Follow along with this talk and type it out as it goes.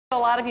A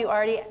lot of you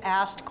already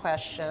asked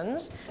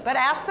questions, but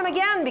ask them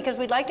again because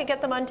we'd like to get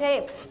them on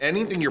tape.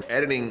 Anything you're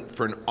editing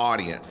for an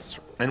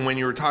audience, and when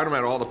you were talking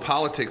about all the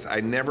politics,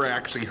 I never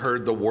actually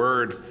heard the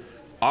word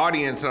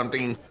audience, and I'm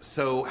thinking,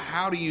 so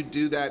how do you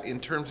do that in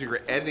terms of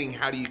your editing?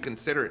 How do you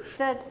consider it?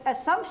 The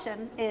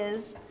assumption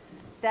is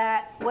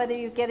that whether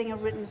you're getting a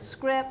written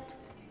script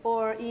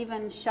or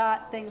even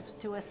shot things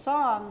to a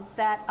song,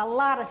 that a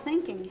lot of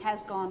thinking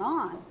has gone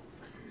on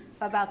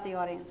about the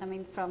audience. I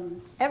mean,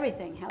 from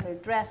everything, how they're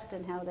dressed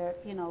and how their,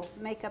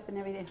 makeup and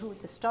everything, who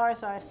the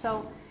stars are.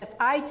 So if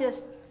I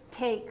just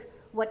take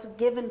what's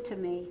given to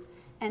me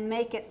and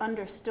make it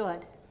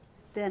understood,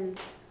 then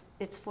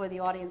it's for the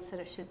audience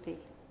that it should be,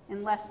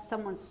 unless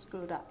someone's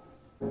screwed up.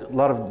 A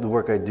lot of the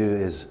work I do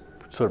is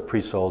sort of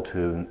pre-sold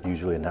to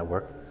usually a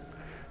network,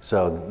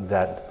 so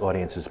that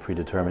audience is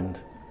predetermined.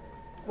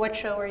 What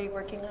show are you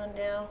working on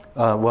now?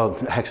 Well,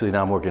 actually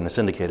now I'm working on a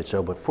syndicated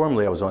show, but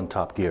formerly I was on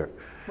Top Gear.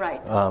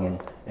 Right.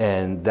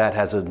 And that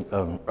has a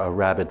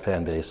rabid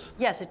fan base.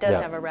 Yes, it does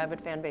have a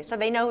rabid fan base. So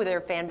they know who their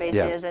fan base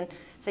is, and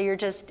so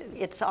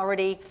it's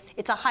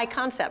a high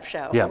concept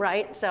show,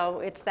 right?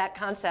 So it's that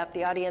concept,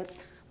 the audience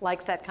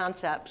likes that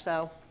concept,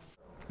 so.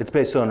 It's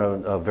based on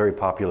a very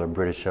popular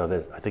British show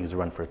that I think has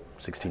run for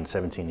 16,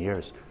 17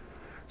 years.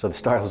 So the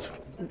style's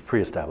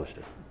pre-established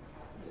it.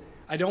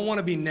 I don't want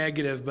to be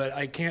negative, but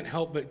I can't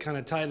help but kind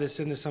of tie this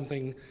into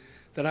something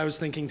that I was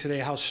thinking today,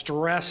 how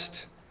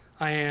stressed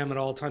I am at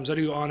all times. I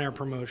do on-air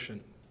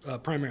promotion,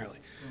 primarily,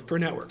 for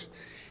networks.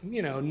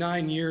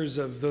 9 years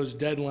of those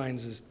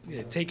deadlines is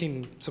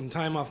taking some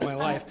time off my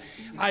life.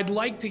 I'd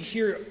like to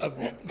hear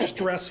a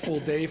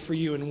stressful day for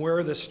you and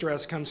where the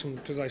stress comes from,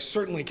 because I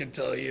certainly can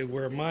tell you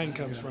where mine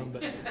comes from.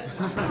 But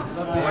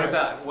what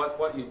about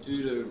what you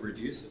do to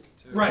reduce it,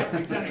 too? Right,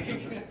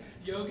 exactly.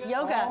 Yoga.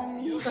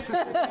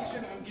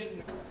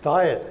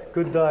 Diet,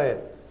 good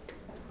diet.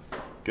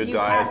 Good diet. You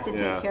have to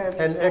take care of yourself.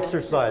 And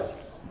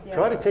exercise.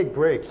 Try to take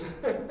breaks.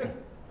 That's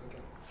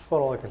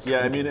about all I can say. Yeah,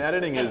 I mean,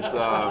 editing is... They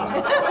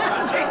don't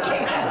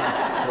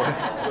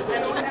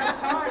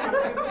have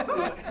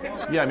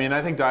time. Yeah, I mean,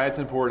 I think diet's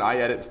important. I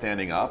edit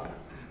standing up.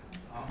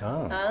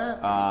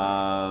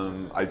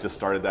 I just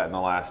started that in the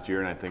last year,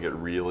 and I think it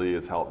really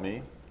has helped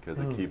me because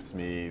it keeps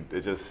me,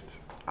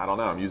 I don't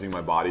know, I'm using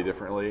my body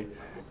differently.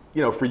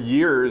 For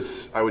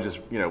years, I would just,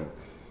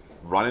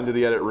 run into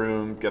the edit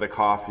room, get a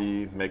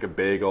coffee, make a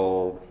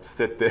bagel,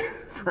 sit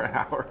there for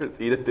hours,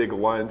 eat a big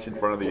lunch in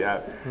front of the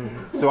app.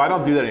 So I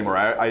don't do that anymore.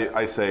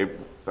 I say,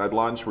 at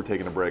lunch, we're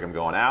taking a break, I'm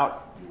going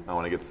out, I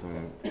want to get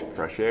some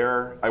fresh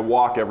air. I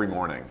walk every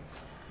morning,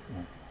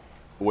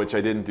 which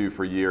I didn't do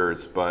for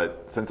years,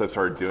 but since I've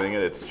started doing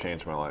it, it's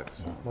changed my life.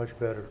 So. Much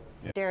better.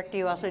 Yeah. Derek, do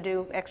you also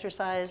do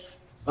exercise?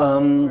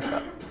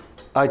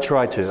 I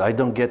try to. I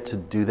don't get to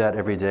do that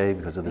every day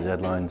because of the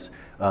deadlines.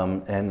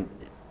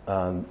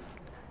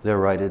 They're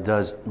right, it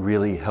does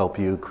really help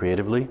you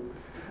creatively,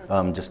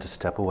 just to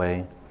step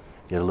away,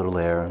 get a little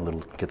air,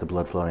 get the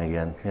blood flowing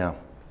again, yeah.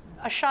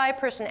 A shy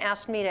person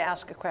asked me to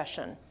ask a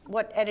question.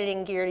 What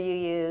editing gear do you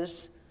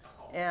use?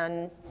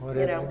 And,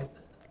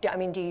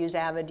 do you use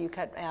Avid? Do you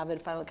cut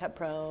Avid, Final Cut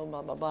Pro,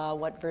 blah, blah, blah?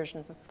 What version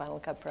of Final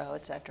Cut Pro,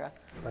 et cetera?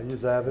 I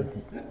use Avid.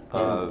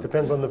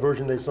 Depends on the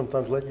version they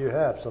sometimes let you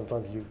have.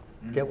 Sometimes you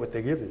get what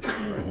they give you.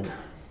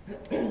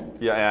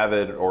 Yeah,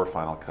 Avid or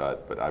Final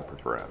Cut, but I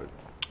prefer Avid.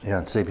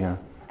 Yeah, same here.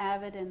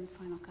 Avid and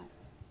Final Cut.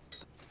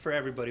 For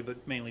everybody,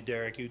 but mainly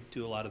Derek, you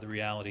do a lot of the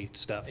reality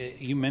stuff.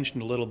 You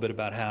mentioned a little bit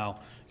about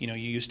how, you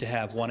used to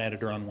have one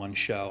editor on one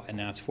show, and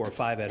now it's 4 or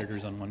 5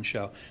 editors on one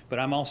show. But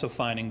I'm also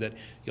finding that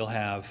you'll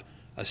have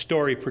a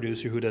story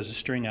producer who does a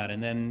string out,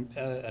 and then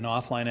an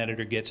offline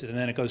editor gets it, and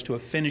then it goes to a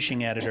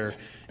finishing editor.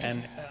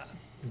 And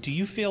do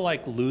you feel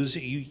like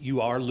you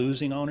are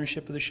losing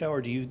ownership of the show,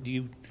 or do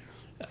you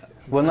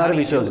well, not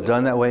every show is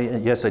done that way.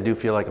 Yes, I do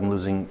feel like I'm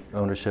losing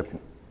ownership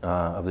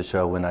of the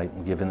show when I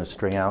give in a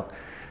string out.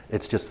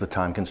 It's just the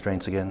time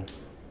constraints again.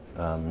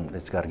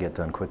 It's got to get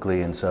done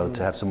quickly, and so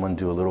to have someone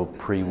do a little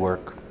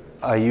pre-work.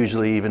 I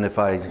usually, even if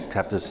I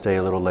have to stay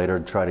a little later,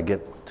 try to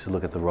get to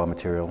look at the raw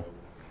material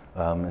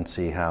and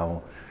see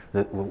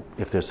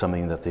if there's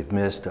something that they've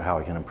missed or how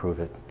I can improve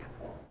it.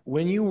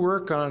 When you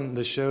work on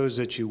the shows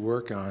that you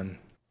work on,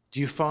 do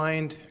you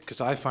find,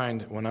 because I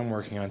find when I'm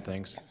working on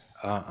things,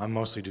 I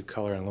mostly do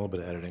color and a little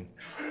bit of editing,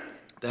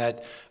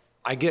 that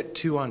I get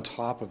too on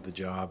top of the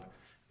job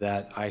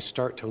that I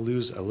start to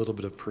lose a little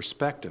bit of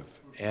perspective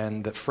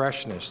and the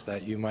freshness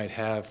that you might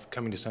have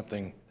coming to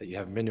something that you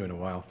haven't been to in a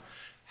while.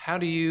 How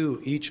do you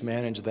each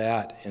manage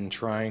that in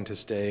trying to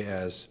stay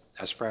as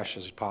fresh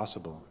as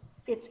possible?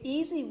 It's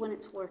easy when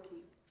it's working.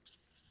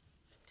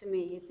 To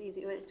me, it's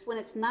easy. It's when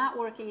it's not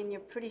working and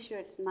you're pretty sure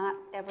it's not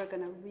ever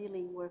going to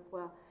really work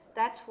well.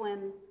 That's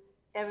when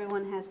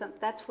everyone has some.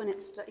 That's when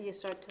you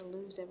start to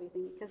lose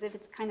everything. Because if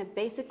it's kind of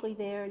basically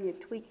there and you're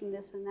tweaking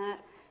this and that,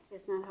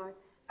 it's not hard.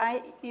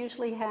 I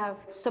usually have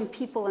some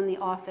people in the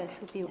office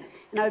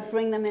and I would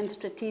bring them in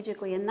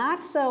strategically, and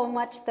not so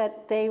much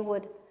that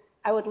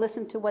I would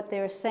listen to what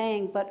they're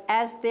saying, but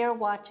as they're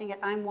watching it,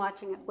 I'm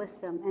watching it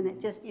with them, and it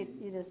just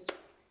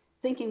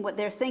thinking what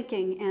they're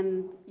thinking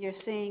and you're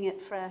seeing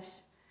it fresh.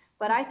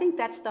 But I think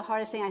that's the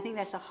hardest thing. I think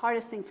that's the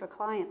hardest thing for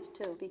clients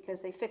too,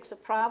 because they fix a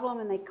problem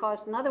and they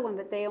cause another one,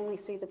 but they only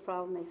see the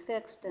problem they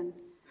fixed. And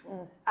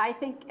I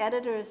think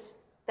editors,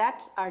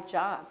 that's our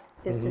job,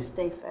 is to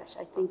stay fresh.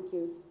 I think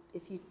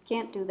if you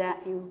can't do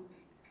that,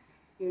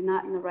 you're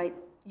not in the right,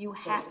 you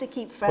have to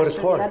keep fresh But with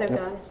it's the hard. other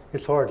guys.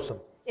 It's hard.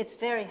 It's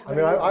very I hard.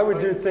 mean, I would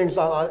do things,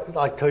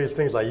 I tell you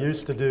things I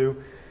used to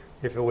do.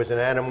 If it was an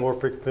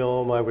anamorphic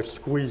film, I would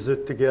squeeze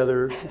it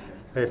together.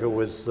 If it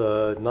was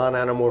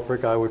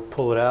non-anamorphic, I would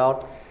pull it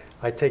out.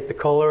 I'd take the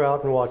color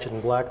out and watch it in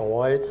black and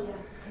white.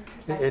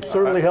 It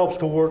certainly helps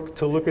to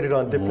look at it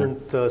on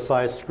different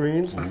size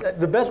screens.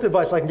 The best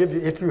advice I can give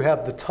you, if you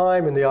have the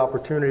time and the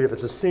opportunity, if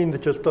it's a scene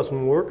that just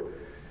doesn't work,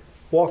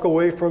 walk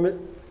away from it,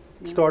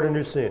 start a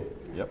new scene.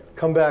 Yep.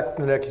 Come back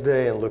the next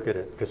day and look at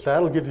it, because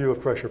that'll give you a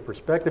fresher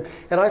perspective.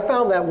 And I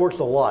found that works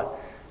a lot.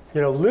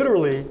 You know,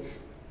 literally,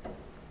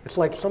 it's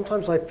like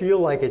sometimes I feel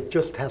like it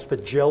just has to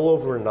gel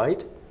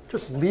overnight.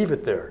 Just leave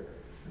it there.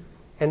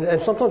 And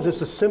sometimes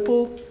it's a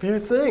simple few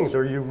things,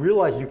 or you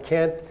realize you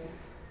can't,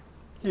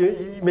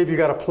 maybe you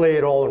got to play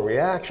it all in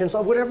reactions.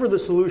 Whatever the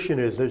solution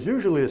is, there's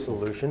usually a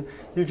solution.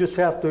 You just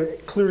have to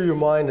clear your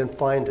mind and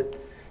find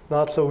it.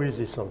 Not so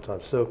easy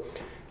sometimes. So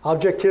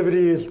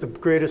objectivity is the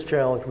greatest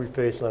challenge we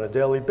face on a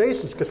daily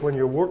basis, because when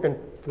you're working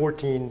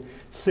 14,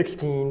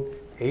 16,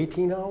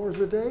 18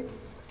 hours a day,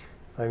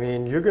 I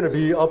mean, you're going to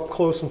be up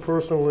close and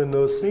personal in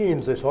those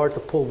scenes. It's hard to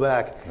pull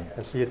back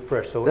and see it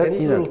fresh. So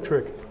any little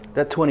trick.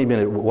 That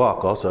 20-minute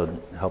walk also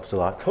helps a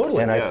lot.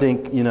 Totally. And I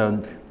think,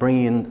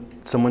 bringing in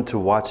someone to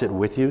watch it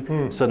with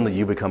you, suddenly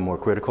you become more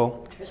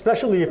critical.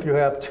 Especially if you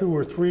have 2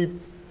 or 3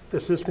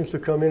 assistants who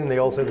come in and they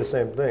all say the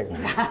same thing.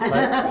 Like,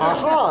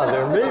 aha,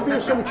 there may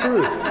be some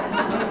truth.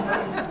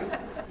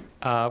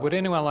 Would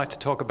anyone like to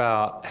talk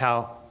about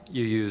how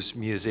you use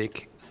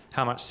music?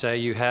 How much say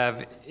you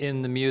have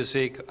in the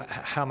music,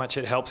 how much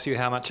it helps you,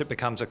 how much it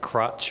becomes a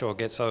crutch or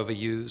gets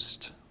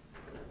overused?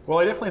 Well,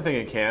 I definitely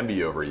think it can be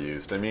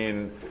overused. I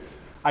mean,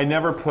 I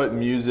never cut with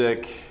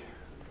music.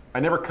 I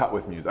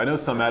know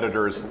some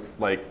editors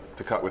like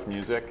to cut with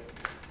music.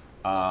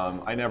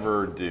 I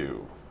never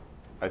do.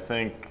 I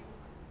think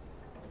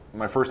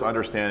my first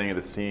understanding of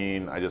the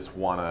scene, I just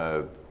want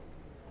to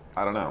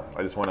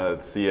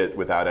see it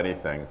without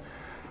anything.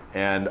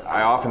 And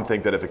I often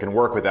think that if it can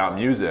work without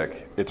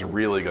music, it's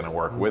really going to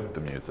work with the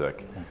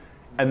music.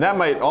 And that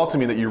might also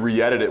mean that you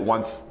re-edit it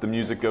once the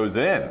music goes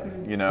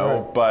in,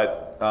 Right.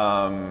 But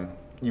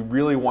you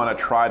really want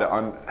to try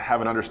to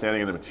have an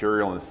understanding of the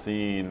material and the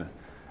scene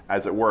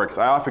as it works.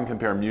 I often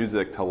compare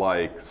music to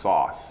like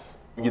sauce.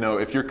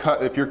 If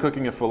you're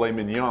cooking a filet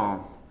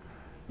mignon,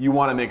 you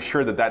want to make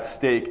sure that that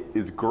steak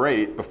is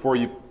great before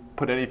you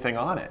put anything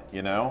on it,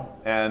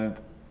 And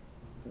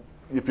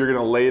if you're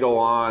going to ladle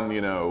on,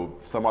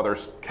 some other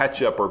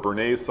ketchup or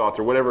béarnaise sauce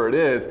or whatever it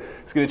is,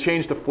 it's going to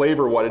change the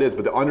flavor of what it is,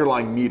 but the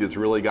underlying meat has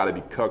really got to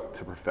be cooked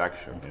to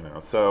perfection,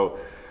 So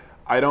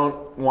I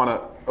don't want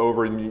to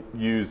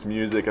overuse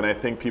music, and I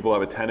think people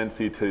have a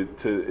tendency to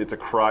it's a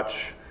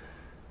crutch.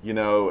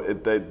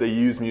 They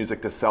use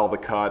music to sell the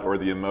cut or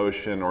the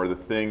emotion or the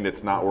thing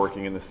that's not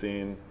working in the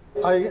scene.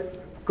 I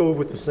go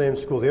with the same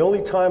school. The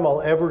only time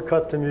I'll ever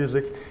cut to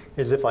music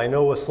is if I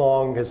know a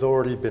song has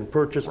already been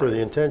purchased or the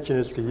intention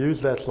is to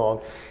use that song,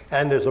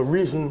 and there's a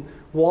reason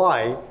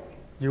why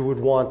you would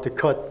want to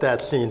cut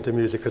that scene to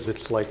music, because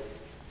it's like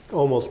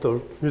almost a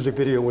music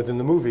video within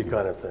the movie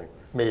kind of thing,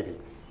 maybe,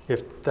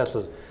 if that's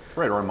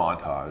right, or a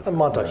montage. A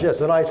montage, yes,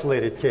 an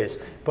isolated case.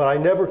 But I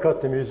never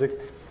cut the music.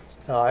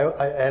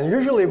 And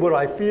usually what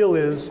I feel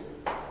is,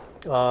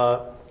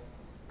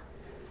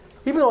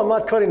 even though I'm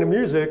not cutting the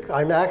music,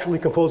 I'm actually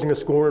composing a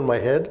score in my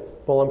head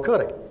while I'm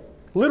cutting.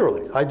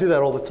 Literally, I do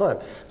that all the time.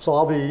 So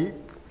I'll be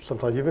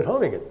sometimes even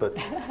humming it, but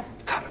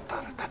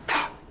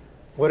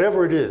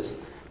whatever it is.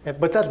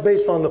 But that's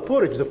based on the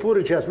footage. The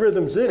footage has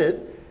rhythms in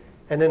it,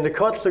 and then the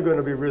cuts are going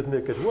to be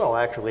rhythmic as well.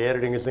 Actually,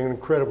 editing is an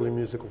incredibly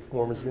musical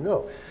form, as you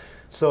know.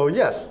 So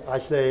yes, I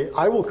say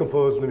I will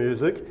compose the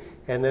music,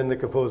 and then the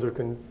composer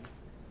can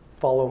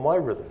follow my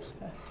rhythms.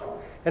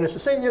 And it's the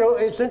same,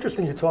 it's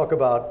interesting you talk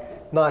about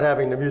not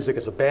having the music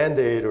as a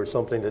Band-Aid or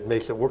something that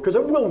makes it work, because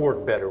it will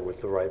work better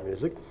with the right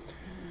music.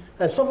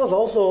 And sometimes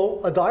also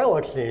a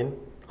dialogue scene.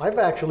 I've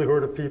actually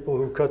heard of people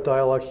who cut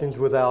dialogue scenes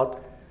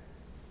without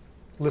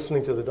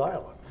listening to the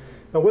dialogue.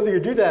 Now, whether you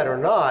do that or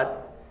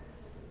not,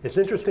 it's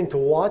interesting to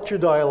watch your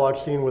dialogue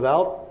scene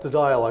without the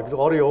dialogue, the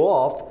audio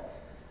off,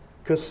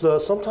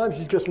 because sometimes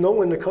you just know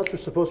when the cuts are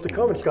supposed to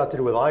come. It's got to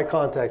do with eye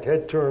contact,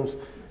 head turns,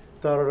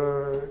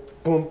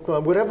 boom,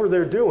 whatever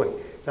they're doing.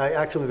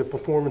 Actually, the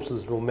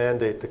performances will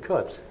mandate the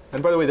cuts.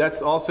 And by the way,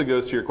 that also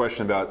goes to your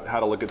question about how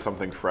to look at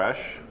something fresh.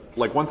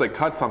 Like once I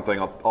cut something,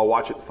 I'll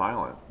watch it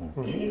silent,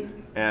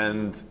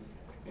 and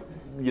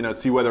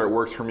see whether it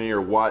works for me or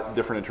what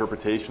different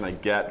interpretation I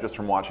get just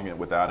from watching it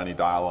without any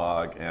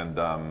dialogue. And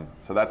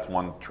so that's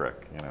one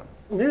trick.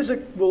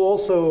 Music will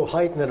also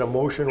heighten an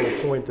emotional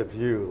point of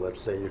view.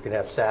 Let's say you can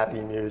have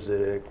sappy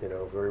music,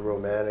 very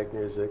romantic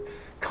music,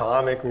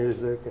 comic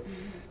music.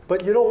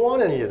 But you don't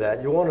want any of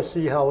that. You want to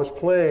see how it's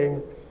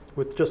playing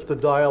with just the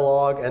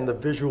dialogue and the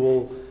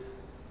visual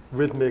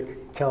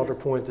rhythmic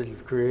counterpoint that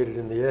you've created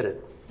in the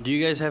edit. Do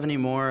you guys have any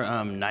more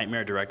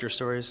nightmare director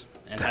stories?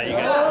 And how you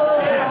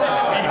guys,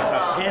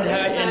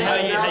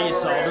 how you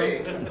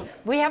solved them?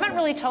 We haven't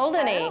really told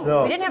any.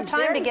 No. We didn't have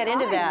time to get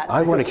into that.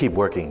 I want to keep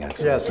working,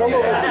 actually. Yeah, some of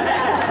us.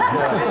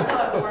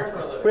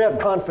 Yeah. We have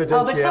confidentiality.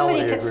 Oh, but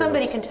agreements.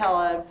 somebody can tell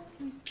a.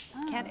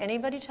 Can't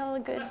anybody tell a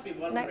good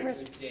nightmare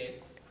story?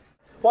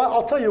 Well,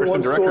 I'll tell you There's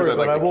one some directors story, I'd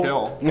but I like to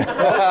won't. kill.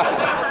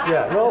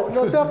 Yeah,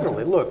 no,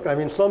 definitely. Look, I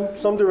mean,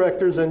 some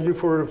directors, and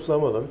you've heard of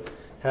some of them,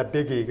 have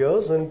big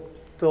egos, and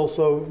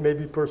also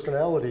maybe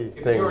personality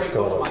things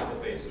going on.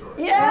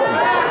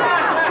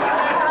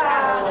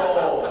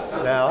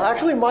 Now,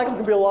 actually, Michael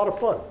can be a lot of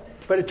fun,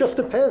 but it just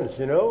depends,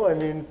 you know? I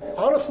mean,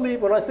 honestly,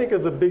 when I think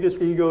of the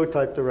biggest ego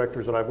type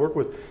directors that I've worked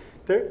with,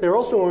 they're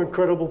also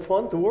incredible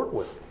fun to work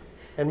with.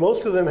 And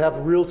most of them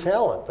have real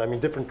talent. I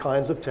mean, different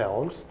kinds of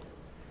talents.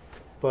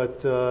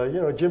 But, you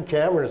know, Jim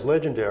Cameron is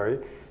legendary,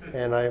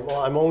 and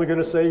I'm only going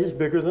to say he's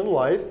bigger than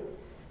life,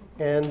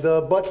 and,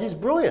 but he's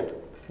brilliant.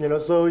 You know,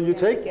 so you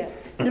take,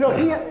 you know,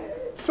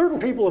 certain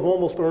people have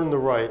almost earned the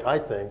right, I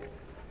think.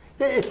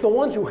 It's the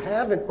ones who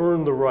haven't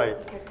earned the right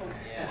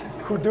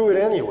who do it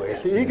anyway.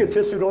 It's the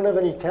egotists who don't have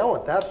any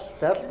talent. That's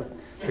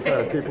the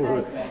kind of people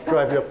who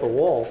drive you up the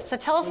wall. So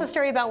tell us the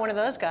story about one of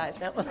those guys.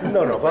 No, but I'm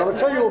going to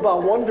tell you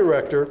about one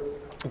director,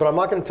 but I'm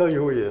not going to tell you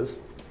who he is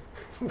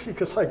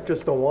because I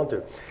just don't want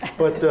to.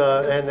 But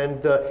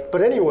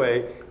but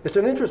anyway, it's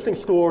an interesting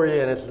story,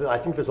 and I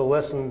think there's a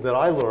lesson that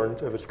I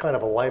learned. It was kind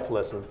of a life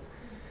lesson.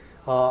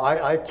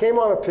 I came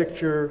on a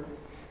picture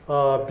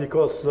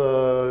because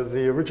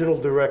the original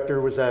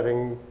director was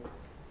having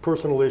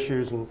personal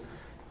issues and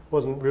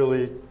wasn't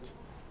really,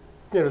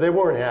 you know, they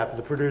weren't happy.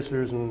 The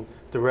producers and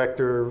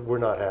director were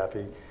not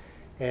happy.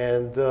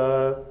 And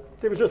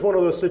it was just one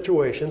of those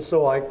situations,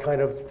 so I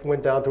kind of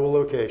went down to a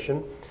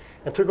location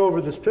and took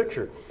over this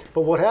picture.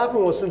 But what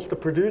happened was, since the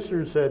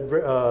producers had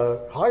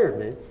hired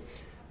me,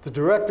 the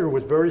director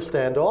was very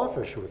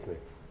standoffish with me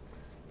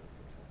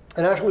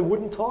and actually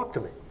wouldn't talk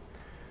to me.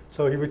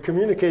 So he would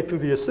communicate through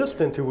the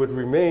assistant who would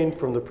remain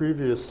from the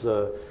previous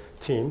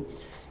team.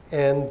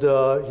 And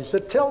he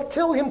said,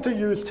 tell him to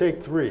use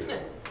take 3,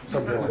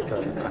 something like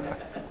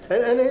that.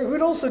 And he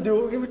would also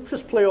he would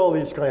just play all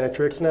these kind of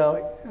tricks.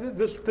 Now,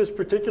 this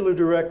particular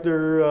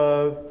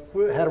director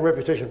had a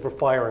reputation for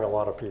firing a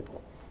lot of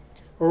people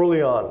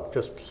early on,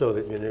 just so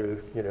that you knew,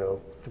 you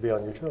know, to be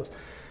on your toes.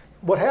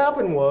 What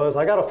happened was,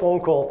 I got a phone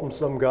call from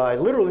some guy.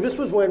 Literally, this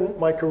was when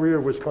my career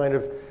was kind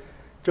of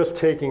just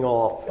taking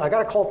off. I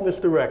got a call from this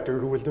director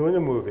who was doing a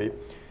movie,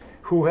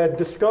 who had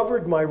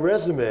discovered my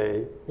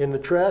resume in the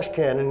trash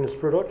can in his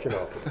production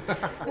office.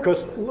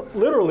 Because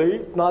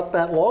literally, not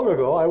that long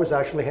ago, I was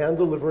actually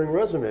hand-delivering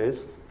resumes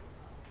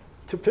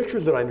to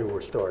pictures that I knew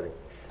were starting.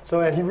 So,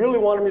 and he really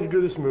wanted me to do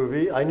this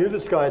movie. I knew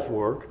this guy's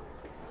work.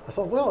 I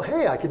thought, well,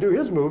 hey, I could do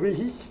his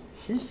movie.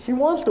 He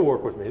wants to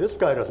work with me. This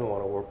guy doesn't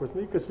want to work with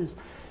me because he's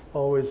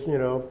always, you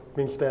know,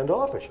 being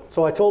standoffish.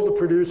 So I told the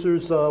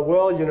producers,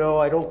 well, you know,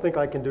 I don't think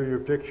I can do your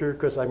picture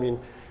because, I mean,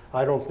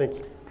 I don't think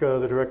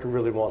the director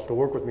really wants to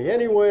work with me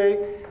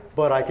anyway,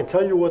 but I can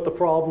tell you what the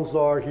problems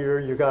are here.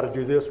 You got to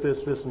do this,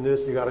 this, this, and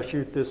this. You got to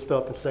shoot this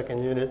stuff in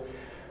second unit.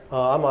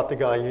 I'm not the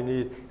guy you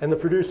need. And the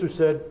producer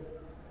said,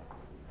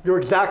 you're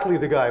exactly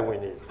the guy we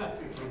need.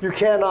 You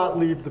cannot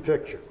leave the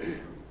picture.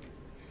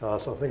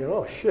 So I'm thinking,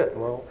 oh shit,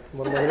 well,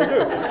 what am I going to do?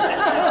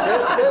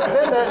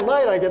 then that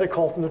night I get a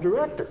call from the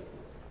director.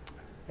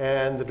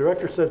 And the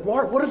director says,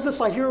 Mark, what is this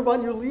I hear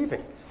about you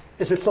leaving?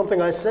 Is it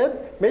something I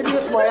said? Maybe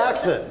it's my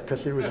accent,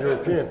 because he was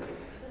European.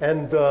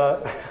 And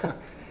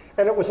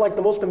it was like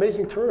the most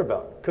amazing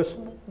turnabout, because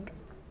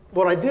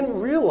what I didn't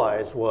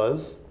realize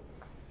was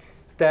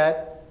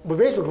that, well,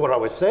 basically what I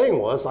was saying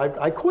was,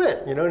 I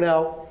quit. You know,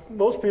 now,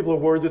 most people are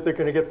worried that they're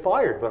going to get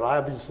fired, but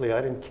obviously I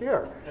didn't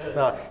care.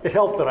 Now, it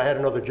helped that I had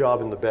another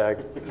job in the bag.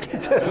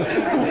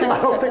 I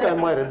don't think I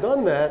might have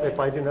done that if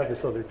I didn't have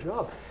this other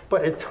job.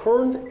 But it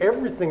turned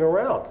everything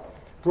around,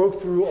 broke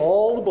through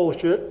all the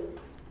bullshit.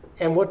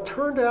 And what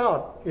turned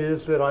out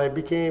is that I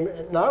became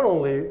not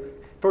only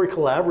very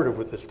collaborative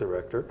with this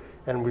director,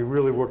 and we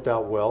really worked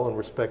out well and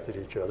respected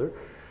each other,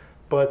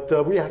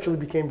 but we actually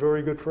became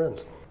very good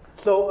friends.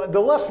 So the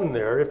lesson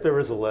there, if there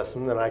is a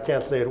lesson, and I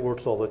can't say it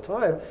works all the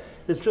time,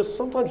 is just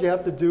sometimes you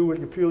have to do what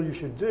you feel you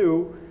should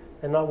do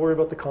and not worry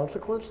about the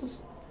consequences.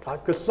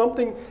 Because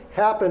something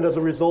happened as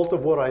a result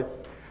of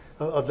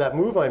of that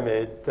move I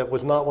made that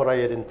was not what I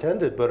had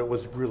intended, but it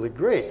was really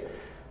great.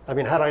 I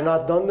mean, had I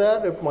not done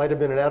that, it might have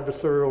been an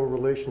adversarial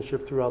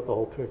relationship throughout the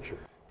whole picture.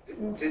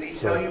 Did he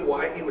tell you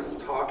why he was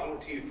talking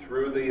to you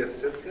through the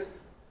assistant?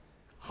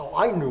 Oh,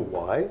 I knew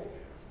why.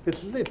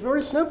 It's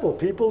very simple.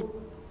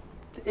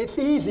 It's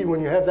easy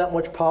when you have that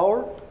much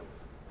power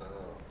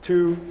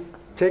to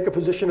take a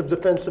position of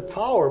defensive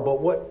power,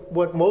 but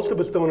what most of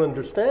us don't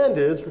understand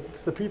is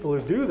that the people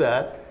who do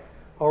that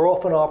are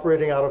often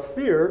operating out of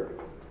fear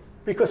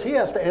because he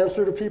has to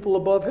answer to people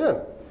above him.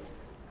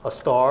 A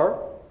star,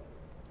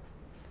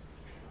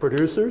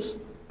 producers.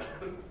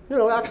 You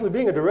know, actually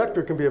being a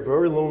director can be a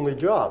very lonely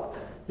job.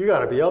 You got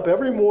to be up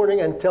every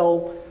morning and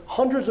tell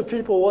hundreds of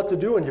people what to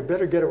do, and you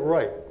better get it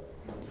right.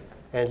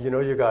 And you know,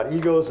 you got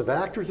egos of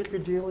actors that you're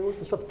dealing with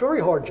and stuff.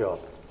 Very hard job.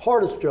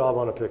 Hardest job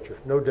on a picture,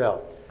 no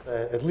doubt.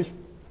 At least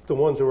the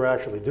ones who are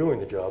actually doing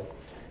the job.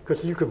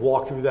 Because you could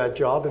walk through that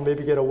job and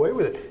maybe get away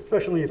with it,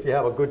 especially if you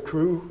have a good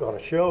crew on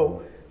a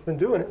show that's been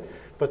doing it.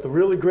 But the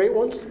really great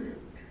ones,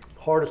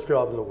 hardest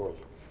job in the world.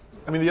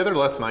 I mean, the other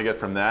lesson I get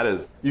from that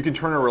is you can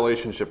turn a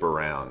relationship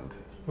around.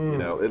 You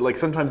know, like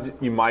sometimes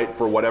you might,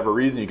 for whatever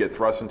reason, you get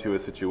thrust into a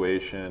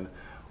situation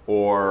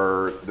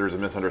or there's a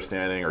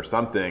misunderstanding or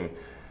something.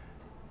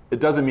 It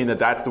doesn't mean that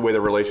that's the way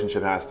the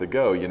relationship has to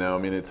go, you know? I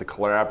mean, it's a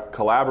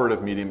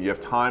collaborative medium. You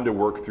have time to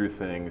work through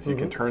things. You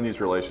can turn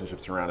these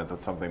relationships around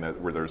into something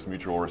where there's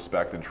mutual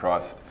respect and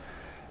trust,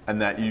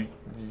 and that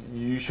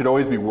you should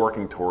always be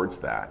working towards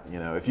that. You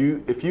know, if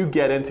you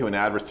get into an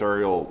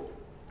adversarial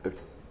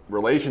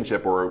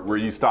relationship or where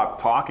you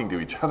stop talking to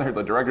each other,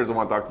 the director doesn't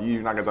want to talk to you,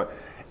 you're not going to talk,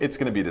 it's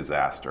going to be a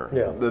disaster.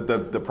 Yeah.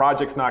 The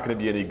project's not going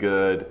to be any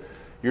good.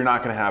 You're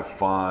not going to have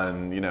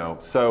fun, you know.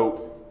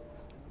 So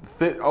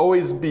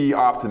always be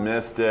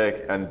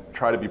optimistic and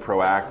try to be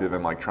proactive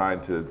and like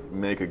trying to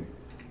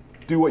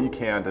do what you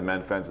can to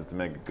mend fences to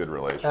make a good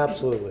relationship.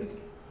 Absolutely.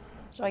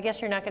 So I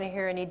guess you're not going to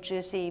hear any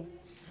juicy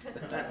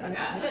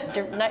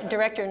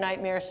director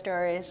nightmare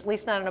stories, at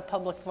least not in a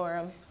public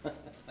forum.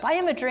 Buy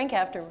him a drink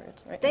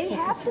afterwards, right? They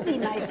have to be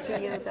nice to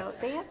you, though.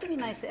 They have to be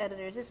nice to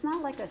editors. It's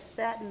not like a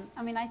set, and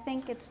I mean, I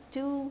think it's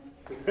too.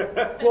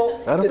 Well,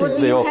 I don't think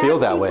they all feel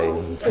that way.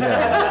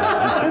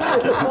 Yeah.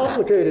 It's a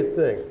complicated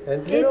thing,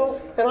 and you know,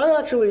 and I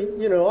actually,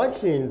 you know, I've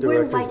seen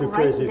directors like do right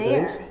crazy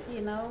there, things.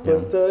 you know.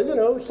 But you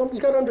know, you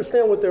got to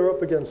understand what they're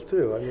up against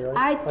too. I mean,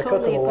 I cut them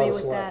totally a lot agree of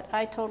with slack. that.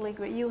 I totally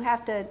agree. You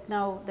have to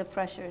know the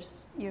pressures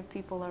your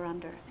people are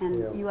under, and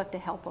Yeah. you have to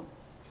help them.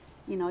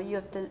 You know, you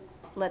have to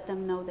let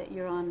them know that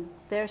you're on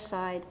their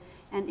side,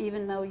 and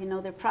even though you know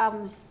their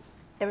problems,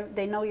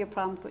 they know your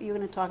problems, but you're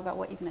going to talk about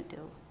what you're going to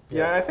do.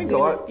 Yeah, I think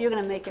You're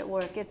going to make it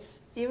work.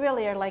 You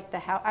really are like the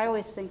house. I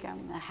always think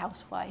I'm the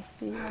housewife.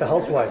 You know? The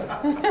housewife.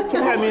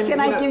 Can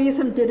I give you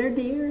some dinner,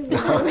 dear? You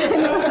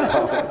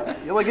know?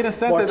 Like in a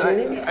sense,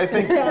 I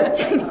think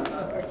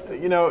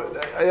you know,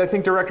 I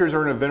think directors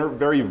are in a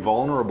very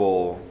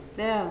vulnerable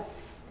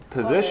Yes.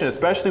 position,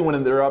 especially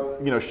when they're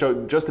up, you know,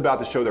 just about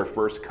to show their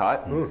first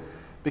cut.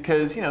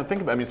 Because, you know,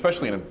 think about, I mean,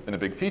 especially in a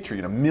big feature,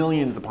 you know,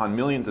 millions upon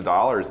millions of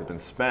dollars have been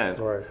spent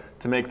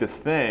to make this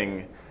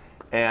thing,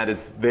 and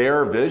it's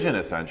their vision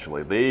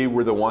essentially. They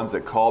were the ones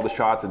that called the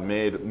shots and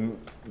made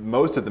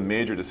most of the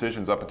major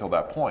decisions up until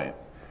that point.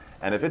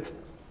 And if it's,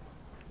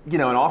 you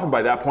know, and often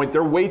by that point,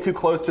 they're way too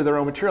close to their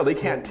own material. They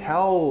can't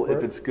tell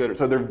if it's good,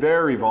 so they're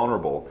very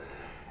vulnerable.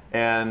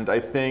 And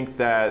I think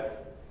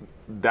that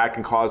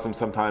can cause them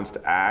sometimes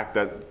to act,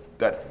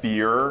 that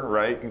fear,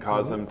 right, can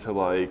cause them to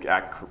like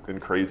act in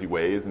crazy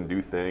ways and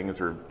do things,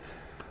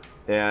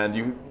 and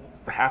you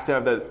have to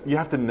have that. You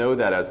have to know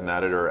that as an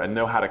editor and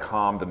know how to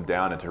calm them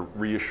down and to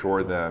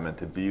reassure them and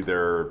to be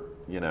their,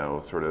 you know,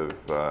 sort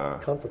of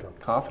confidant.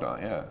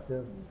 Yeah.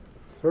 Yeah.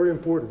 Very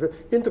important.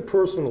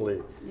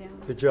 Interpersonally,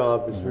 the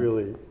job is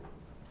really.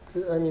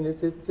 I mean,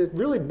 it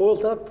really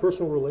boils down to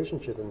personal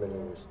relationship in many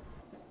ways.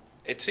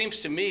 It seems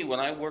to me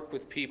when I work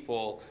with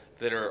people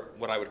that are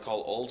what I would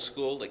call old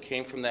school, that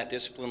came from that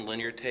discipline,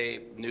 linear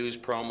tape, news,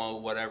 promo,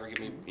 whatever,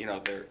 you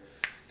know,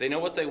 they know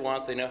what they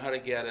want, they know how to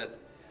get it.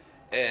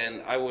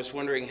 And I was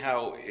wondering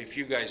how, if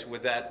you guys,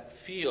 with that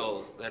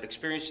feel, that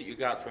experience that you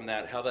got from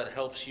that, how that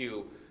helps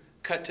you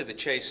cut to the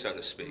chase, so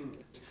to speak.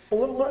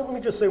 Well, let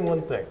me just say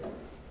one thing,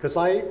 because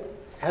I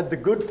had the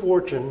good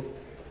fortune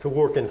to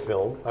work in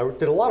film. I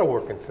did a lot of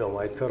work in film.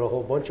 I cut a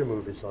whole bunch of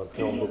movies on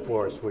film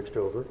before I switched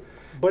over.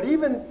 But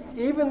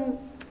even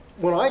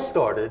when I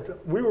started,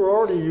 we were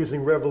already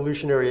using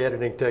revolutionary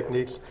editing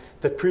techniques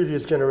that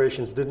previous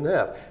generations didn't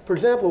have. For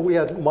example, we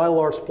had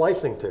Mylar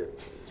splicing tape.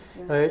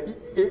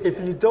 If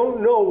you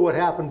don't know what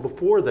happened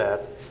before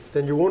that,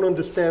 then you won't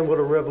understand what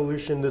a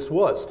revolution this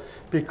was.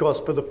 Because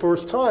for the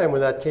first time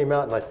when that came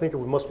out, and I think it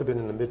must have been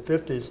in the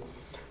mid-50s,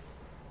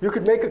 you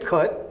could make a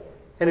cut,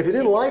 and if you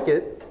didn't like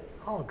it,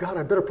 oh God,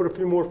 I better put a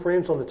few more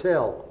frames on the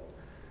tail,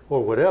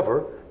 or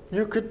whatever,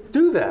 you could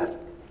do that.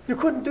 You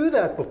couldn't do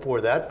that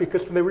before that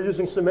because they were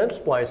using cement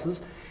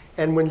splices,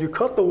 and when you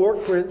cut the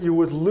work print, you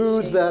would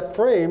lose that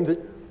frame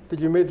that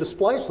you made the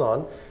splice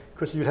on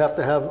because you'd have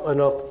to have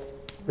enough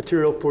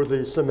material for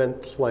the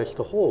cement splice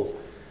to hold.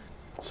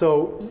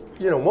 So,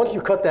 you know, once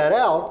you cut that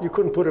out, you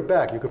couldn't put it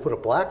back. You could put a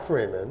black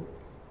frame in.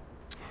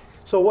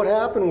 So what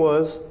happened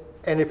was,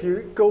 and if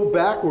you go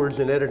backwards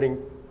in editing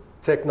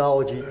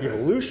technology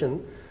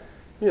evolution,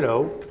 you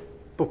know,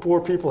 before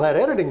people had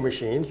editing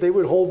machines, they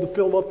would hold the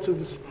film up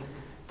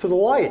to the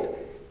light,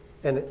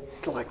 and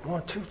like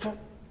 1, 2, 3,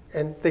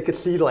 and they could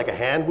see like a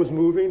hand was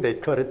moving.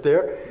 They'd cut it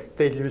there.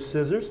 They'd use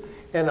scissors,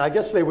 and I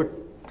guess they would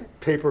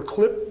paper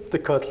clip the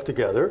cuts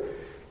together,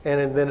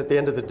 and then at the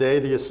end of the day,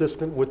 the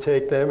assistant would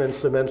take them and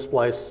cement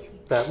splice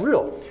that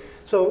reel.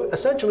 So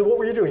essentially, what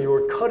were you doing? You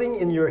were cutting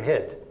in your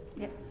head.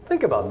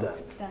 Think about that.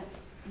 That's,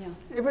 yeah.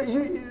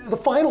 The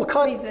final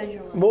cut,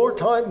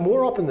 Pre-visualized.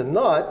 more often than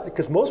not,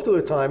 because most of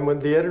the time when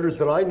the editors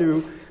that I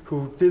knew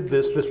who did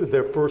this was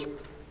their first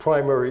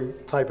primary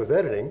type of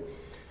editing,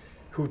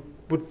 who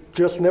would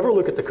just never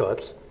look at the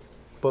cuts,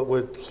 but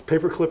would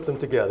paperclip them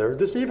together.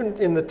 This even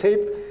in the tape,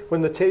 when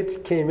the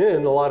tape came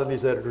in, a lot of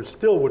these editors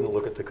still wouldn't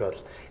look at the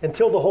cuts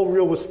until the whole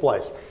reel was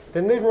spliced.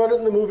 Then they'd run it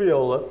in the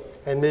Moviola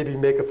and maybe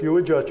make a few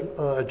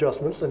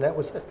adjustments, and that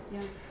was it.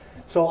 Yeah.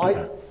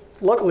 So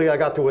luckily I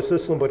got to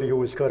assist somebody who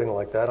was cutting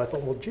like that. I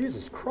thought, well,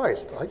 Jesus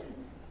Christ,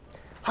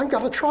 I've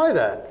got to try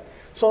that.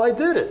 So I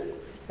did it.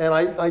 And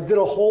I did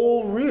a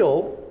whole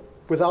reel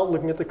without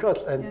looking at the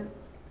cuts, and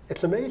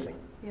it's amazing.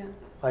 Yeah.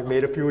 I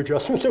made a few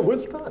adjustments, it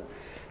was done.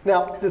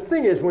 Now, the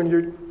thing is,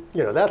 when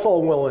that's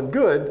all well and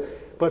good,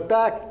 but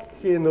back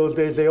in those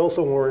days, they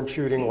also weren't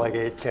shooting like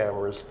 8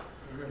 cameras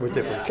with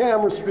different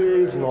camera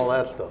speeds and all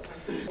that stuff.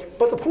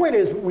 But the point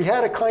is, we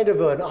had a kind of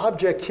an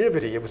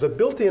objectivity. It was a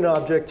built-in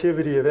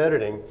objectivity of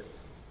editing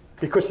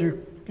because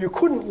you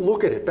couldn't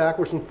look at it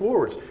backwards and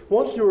forwards.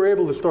 Once you were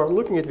able to start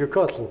looking at your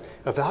cuts and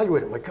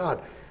evaluate it, my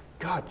God,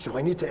 do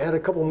I need to add a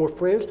couple more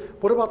frames?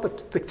 What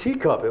about the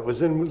teacup? It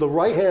was in the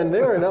right hand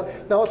there,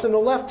 and now it's in the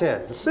left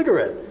hand, the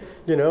cigarette.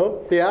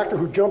 The actor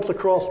who jumps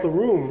across the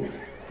room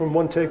from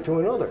one take to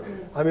another.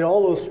 I mean,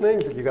 all those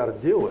things that you got to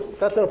deal with.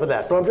 That's enough of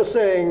that. But I'm just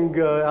saying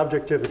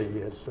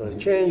objectivity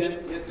has changed.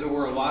 There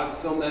were a lot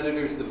of film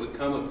editors that would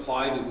come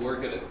apply to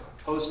work at a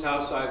post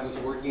house I was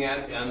working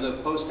at, and the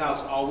post house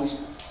always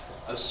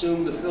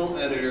assumed the film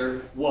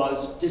editor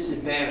was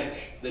disadvantaged,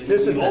 that he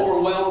was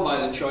overwhelmed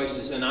by the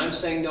choices. And I'm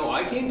saying, no,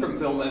 I came from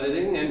film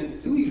editing,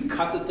 and we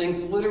cut the things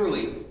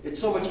literally.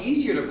 It's so much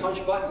easier to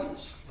punch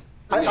buttons.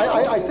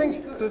 I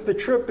think that the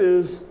trip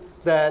is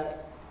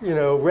that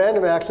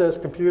random access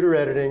computer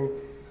editing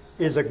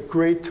is a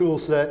great tool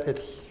set.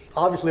 It's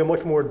obviously a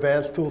much more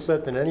advanced tool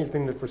set than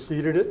anything that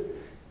preceded it,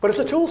 but it's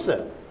a tool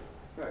set.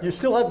 You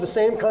still have the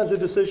same kinds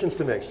of decisions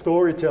to make: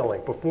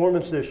 storytelling,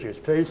 performance issues,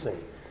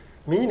 pacing,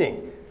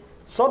 meaning,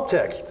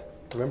 subtext.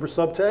 Remember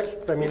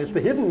subtext? I mean, it's the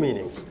hidden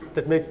meanings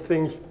that make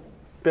things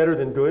better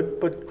than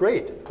good, but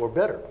great or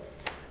better.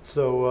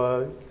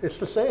 So it's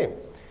the same.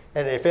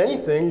 And if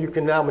anything, you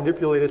can now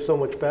manipulate it so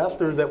much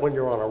faster that when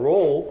you're on a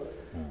roll,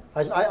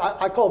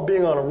 I call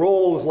being on a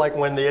roll is like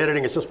when the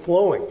editing is just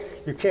flowing.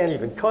 You can't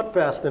even cut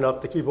fast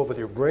enough to keep up with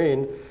your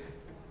brain.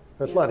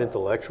 That's not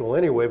intellectual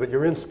anyway, but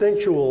your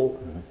instinctual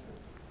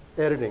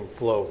editing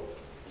flow.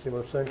 See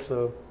what I'm saying?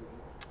 So,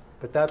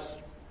 but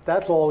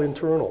that's all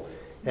internal,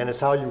 and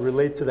it's how you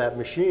relate to that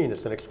machine.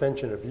 It's an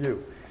extension of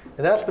you,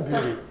 and that's the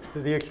beauty.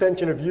 The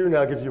extension of you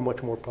now gives you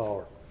much more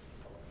power.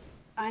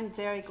 I'm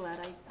very glad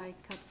I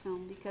cut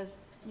film because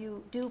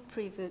you do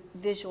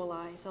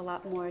pre-visualize a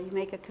lot more. You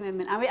make a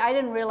commitment. I mean, I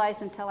didn't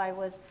realize until I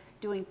was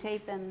doing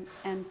tape and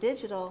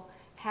digital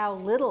how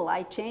little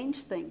I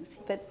changed things.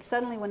 But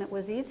suddenly when it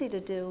was easy to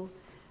do,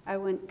 I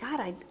went,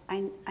 God,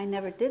 I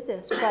never did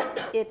this.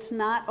 But it's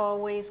not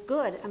always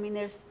good. I mean,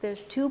 there's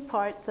 2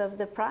 parts of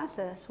the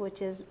process,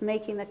 which is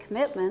making the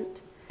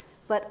commitment,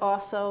 but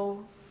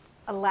also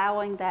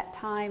allowing that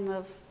time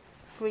of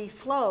free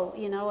flow,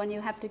 and you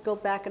have to go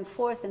back and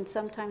forth. And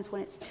sometimes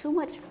when it's too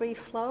much free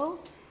flow,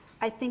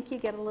 I think you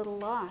get a little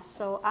lost.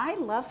 So I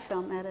love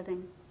film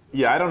editing.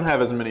 Yeah, I don't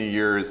have as many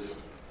years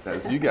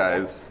as you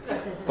guys,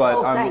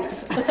 but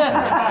thanks. When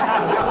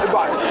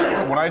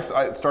I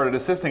started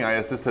assisting, I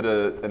assisted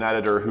an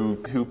editor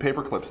who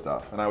paperclipped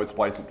stuff, and I would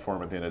splice it for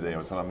him at the end of the day. It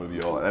was on a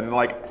Moviola, and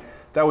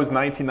that was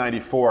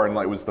 1994, and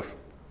it was the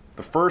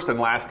first and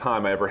last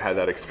time I ever had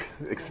that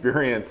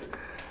experience.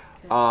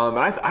 And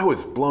I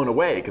was blown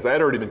away because I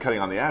had already been cutting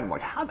on the ad. I'm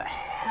like, how the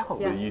hell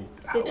do you?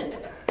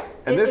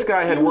 And this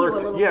guy had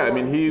worked. Yeah, I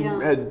mean, he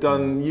had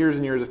done years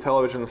and years of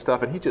television and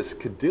stuff, and he just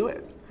could do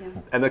it. Yeah.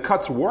 And the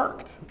cuts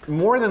worked.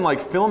 More than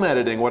like film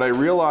editing, what I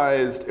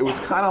realized, it was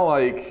kind of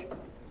like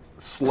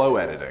slow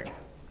editing,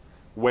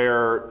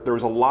 where there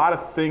was a lot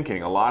of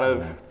thinking, a lot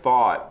of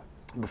thought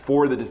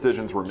before the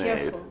decisions were made.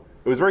 Careful.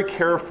 It was very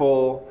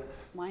careful.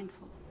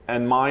 Mindful.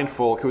 And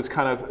mindful. It was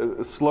kind of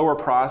a slower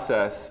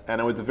process,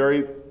 and it was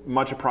very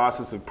much a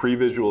process of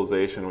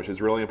pre-visualization, which is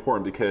really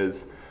important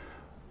because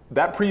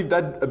that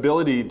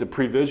ability to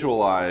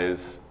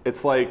pre-visualize,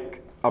 it's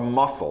like a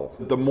muscle.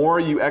 The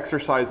more you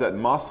exercise that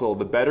muscle,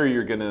 the better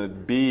you're going to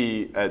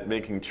be at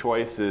making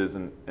choices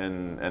and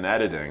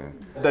editing.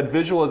 That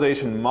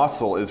visualization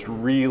muscle is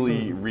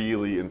really,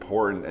 really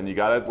important, and you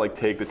got to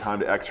take the time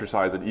to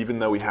exercise it, even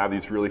though we have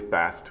these really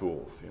fast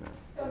tools. And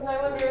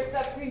I wonder if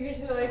that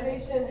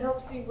pre-visualization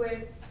helps you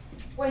with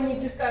when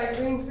you just got a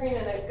green screen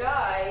and a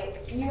guy,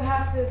 you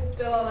have to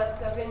fill all that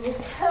stuff in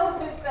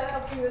yourself. If that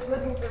helps you with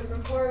looking for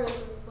performance as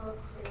opposed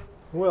to.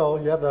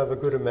 Well, you have to have a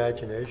good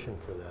imagination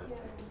for that.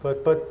 Yeah.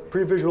 But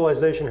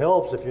pre-visualization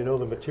helps if you know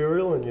the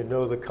material and you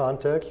know the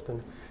context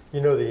and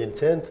you know the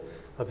intent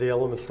of the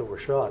elements that were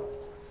shot.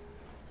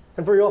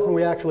 And very often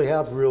we actually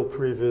have real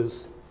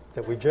previs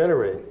that we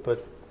generate,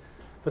 but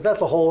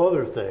that's a whole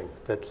other thing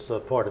that's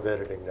part of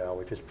editing now,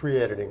 which is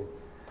pre-editing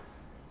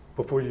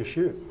before you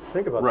shoot.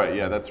 Think about that. Right,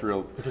 yeah, that's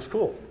real. Which is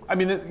cool. I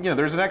mean, you know,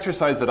 there's an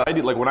exercise that I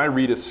do, like when I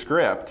read a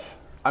script,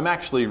 I'm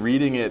actually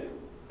reading it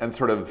and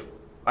sort of,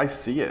 I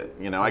see it,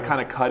 you know, I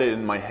kind of cut it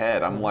in my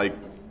head. I'm like,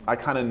 I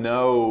kind of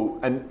know,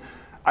 and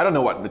I don't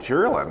know what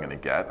material I'm going to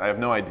get. I have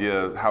no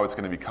idea how it's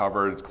going to be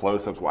covered, it's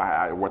close-ups,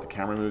 what the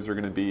camera moves are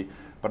going to be,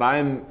 but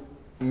I'm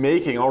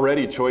making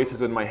already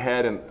choices in my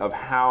head and of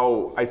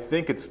how I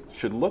think it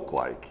should look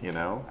like, you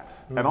know?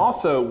 And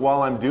also,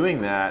 while I'm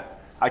doing that,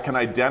 I can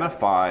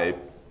identify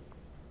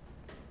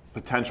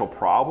potential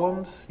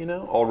problems, you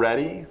know,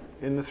 already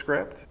in the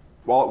script.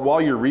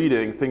 While you're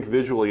reading, think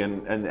visually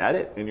and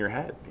edit in your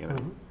head, you know.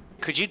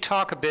 Could you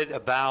talk a bit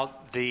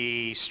about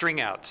the string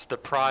outs, the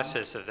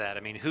process of that? I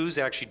mean, who's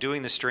actually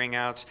doing the string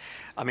outs?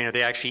 I mean, are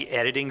they actually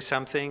editing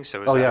something?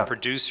 So is that a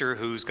producer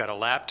who's got a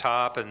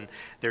laptop and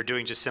they're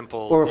doing just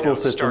simple Or a full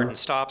system. start and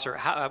stops? Or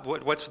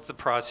what's the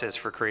process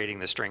for creating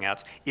the string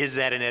outs? Is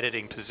that an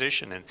editing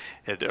position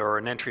or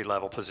an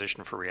entry-level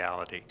position for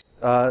reality?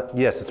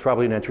 Yes, it's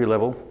probably an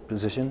entry-level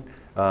position,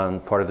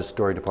 part of the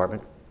story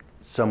department.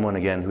 Someone,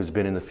 again, who's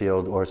been in the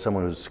field or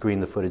someone who's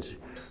screened the footage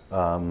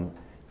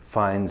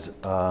finds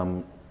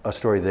a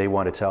story they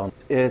want to tell.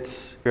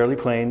 It's fairly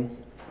plain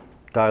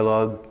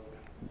dialogue,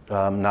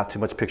 not too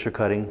much picture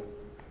cutting,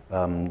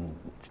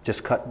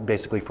 just cut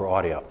basically for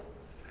audio,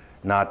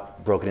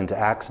 not broken into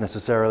acts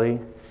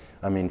necessarily.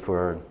 I mean,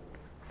 for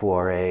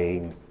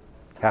a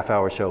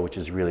half-hour show, which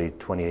is really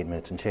 28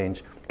 minutes and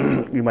change,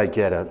 you might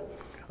get a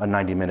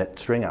 90-minute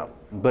string out,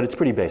 but it's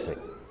pretty basic.